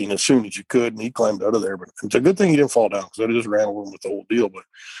stopped. I mean, as soon as you could, and he climbed out of there. But it's a good thing he didn't fall down because I just ran over him with the whole deal. But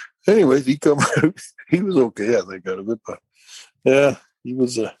anyways, he come out. He was okay, I think, out of it. But yeah, he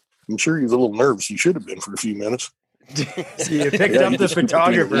was, I'm sure he was a little nervous. He should have been for a few minutes. So you picked up the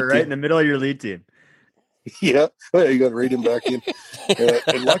photographer right in the middle of your lead team. Yeah. Oh, yeah, you got to rate him back in.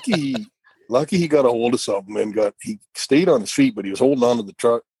 And lucky he got a hold of something and he stayed on his feet, but he was holding on to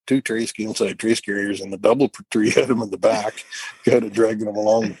the 2 inside trace carriers, and the double tree had him in the back, kind of dragging him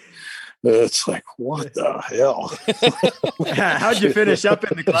along. It's like, what the hell? How'd you finish up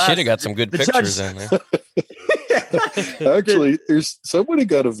in the class? Should have got some good pictures in there. Actually, somebody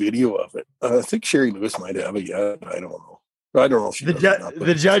got a video of it. I think Sherry Lewis might have it yet. I don't know. I don't know if she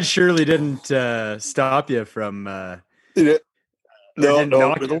the judge surely didn't stop you from. No, I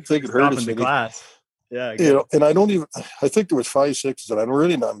don't think it hurt us in the class. Yeah, and I think there was 5 6s,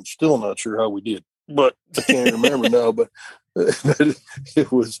 and I'm still not sure how we did, but I can't remember now. But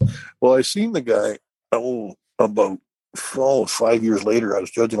it was, well, I seen the guy about 5 years later. I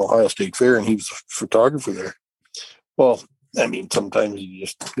was judging Ohio State Fair, and he was a photographer there. Well, I mean, sometimes you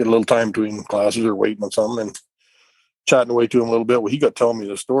just get a little time between classes or waiting on something and chatting away to him a little bit. Well, he got telling me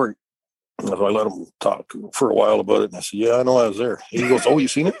the story. So I let him talk for a while about it. And I said, yeah, I know I was there. He goes, oh, you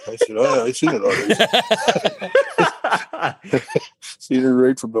seen it? I said, oh, yeah, I seen it already. Seen it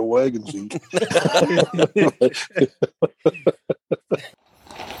right from the wagon seat.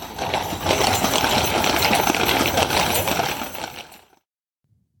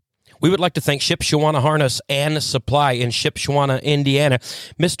 We would like to thank Shipshewana Harness and Supply in Shipshewana, Indiana,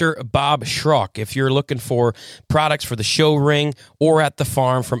 Mr. Bob Schrock. If you're looking for products for the show ring or at the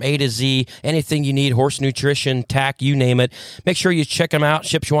farm from A to Z, anything you need, horse nutrition, tack, you name it, make sure you check them out,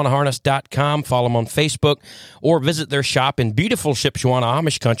 ShipsheWanaHarness.com, follow them on Facebook, or visit their shop in beautiful Shipshewana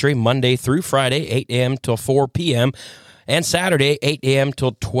Amish country, Monday through Friday, 8 a.m. till 4 p.m., and Saturday, 8 a.m.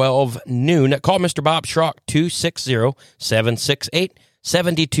 till 12 noon. Call Mr. Bob Schrock,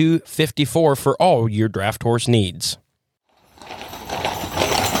 260-768-7254 for all your draft horse needs.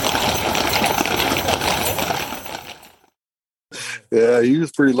 Yeah, he was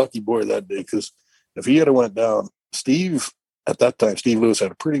a pretty lucky boy that day, because if he had went down, Steve Lewis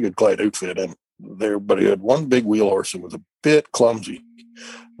had a pretty good Clyde outfit in there, but he had one big wheel horse that was a bit clumsy.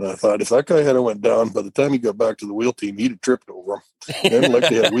 And I thought if that guy had went down, by the time he got back to the wheel team, he'd have tripped over him. And like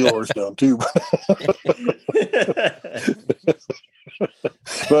they had wheel horse down too.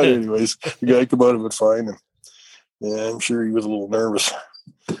 But anyways, the guy came out of it fine, and yeah, I'm sure he was a little nervous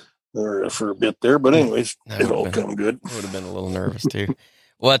there for a bit there. But anyways, it all come good. I would have been a little nervous too.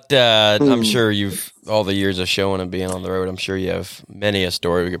 I'm sure you've all the years of showing and being on the road. I'm sure you have many a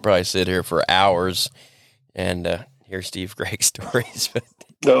story. We could probably sit here for hours and hear Steve Gregg stories. But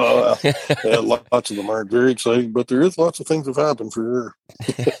Yeah, lots of them aren't very exciting, but there is lots of things have happened for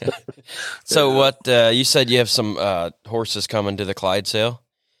sure. So what you said you have some horses coming to the Clydesdale?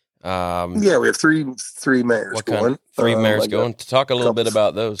 Yeah, we have three mares What going. kind? Three mares I got going. Talk a little bit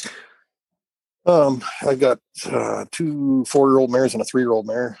about those. I got 2 4-year-old mares and a 3-year-old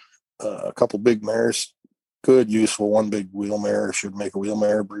mare. A couple big mares, good, useful. One big wheel mare, should make a wheel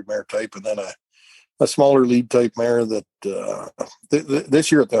mare, brood mare type, and then a smaller lead type mare that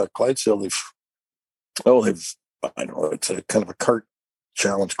this year at the Clydesdale they've I don't know, it's a kind of a cart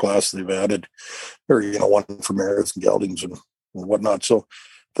challenge class they've added, or one for mares and geldings and whatnot. So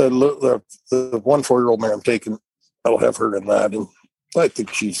the 1 4-year-old mare I'm taking, I'll have her in that, and I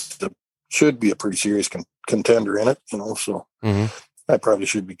think should be a pretty serious contender in it. So I probably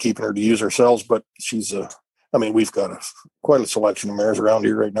should be keeping her to use ourselves, but she's we've got quite a selection of mares around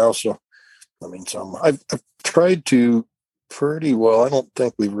here right now, so. I've tried to pretty well. I don't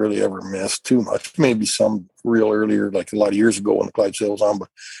think we've really ever missed too much. Maybe some real earlier, like a lot of years ago when the Clydesdale was on, but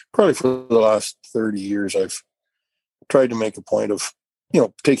probably for the last 30 years, I've tried to make a point of,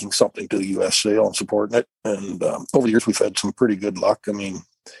 taking something to the U.S. sale and supporting it. And over the years, we've had some pretty good luck. Some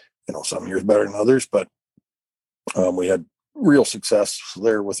years better than others, but we had real success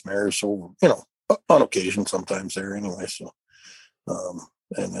there with mares. So, on occasion, sometimes there anyway. So,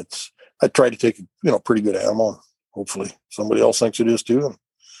 and I try to take, pretty good ammo. Hopefully somebody else thinks it is too.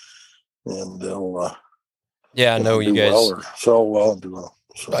 And they'll, I know you guys well or sell well and do well.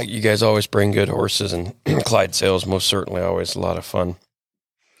 So. You guys always bring good horses, and Clydesdale's most certainly always a lot of fun.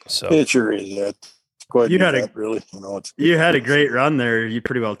 So it sure is. Yeah. It's quite really, you had a great run there. You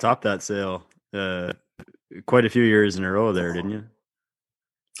pretty well topped that sale, quite a few years in a row there, didn't you?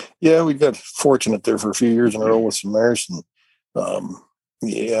 Yeah, we got fortunate there for a few years in a row with some mares, and,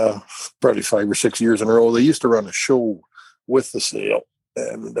 probably 5 or 6 years in a row. They used to run a show with the sale,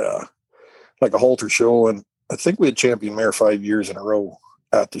 and like a halter show. And I think we had champion mare 5 years in a row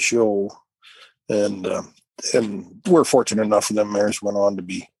at the show. And we're fortunate enough for them mares went on to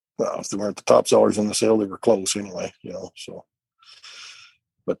be, if they weren't the top sellers in the sale, they were close anyway, so.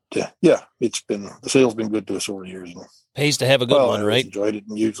 But the sale's been good to us over the years. Pays to have a good one, right? Enjoyed it,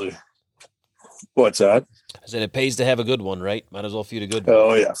 and usually. What's that? I said it pays to have a good one, right? Might as well feed a good one.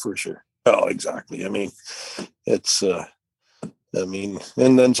 Oh yeah, for sure. Oh, exactly. It's and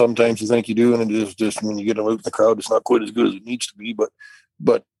then sometimes you think you do, and it is just when you get them out in the crowd, it's not quite as good as it needs to be.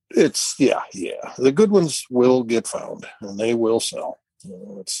 But it's the good ones will get found and they will sell.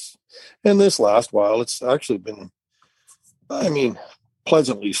 And this last while, it's actually been,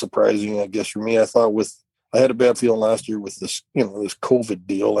 pleasantly surprising, I guess, for me. I had a bad feeling last year with this, this COVID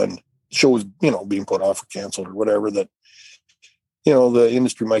deal and shows, being put off or canceled or whatever, that, the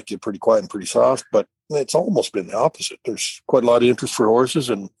industry might get pretty quiet and pretty soft, but it's almost been the opposite. There's quite a lot of interest for horses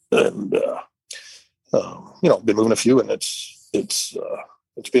and been moving a few, and it's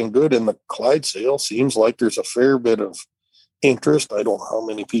been good. And the Clydesdale seems like there's a fair bit of interest. I don't know how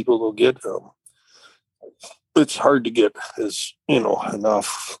many people they'll get. It's hard to get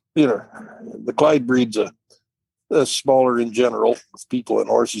enough, the Clyde breed's a smaller in general with people and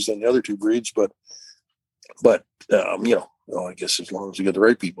horses than the other two breeds, but I guess as long as you get the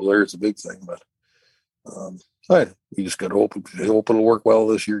right people there, it's a big thing. But we just got to hope it'll work well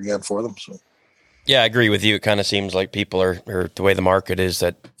this year again for them. So, yeah, I agree with you. It kind of seems like people or the way the market is,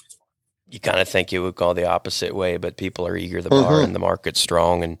 that you kind of think it would go the opposite way, but people are eager to bar and the market's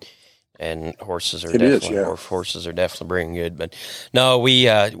strong, and horses are definitely bringing good. But no, we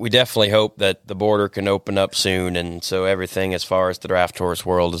definitely hope that the border can open up soon, and so everything as far as the draft horse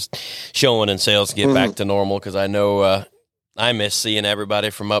world is showing and sales get back to normal. Because I know I miss seeing everybody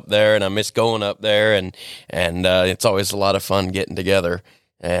from up there, and I miss going up there, and it's always a lot of fun getting together,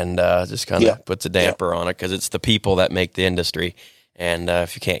 and just kind of puts a damper on it, because it's the people that make the industry, and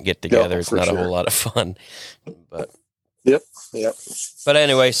if you can't get together, it's not a whole lot of fun. But Yep. But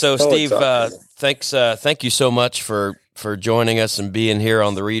anyway, so Steve, exactly. Thank you so much for joining us and being here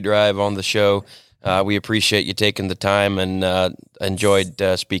on the redrive on the show. We appreciate you taking the time, and enjoyed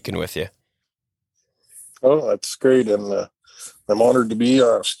speaking with you. Oh, that's great, and I'm honored to be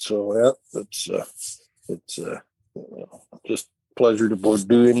asked. So it's just a pleasure to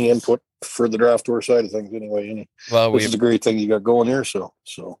do any input for the draft horse side of things. Anyway, this is a great thing you got going here. So.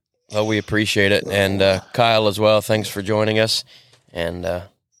 Well, we appreciate it, and Kyle as well. Thanks for joining us, and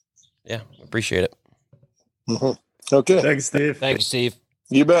appreciate it. Mm-hmm. Okay. Thanks, Steve. Thanks, Steve.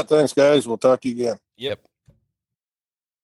 You bet. Thanks, guys. We'll talk to you again. Yep.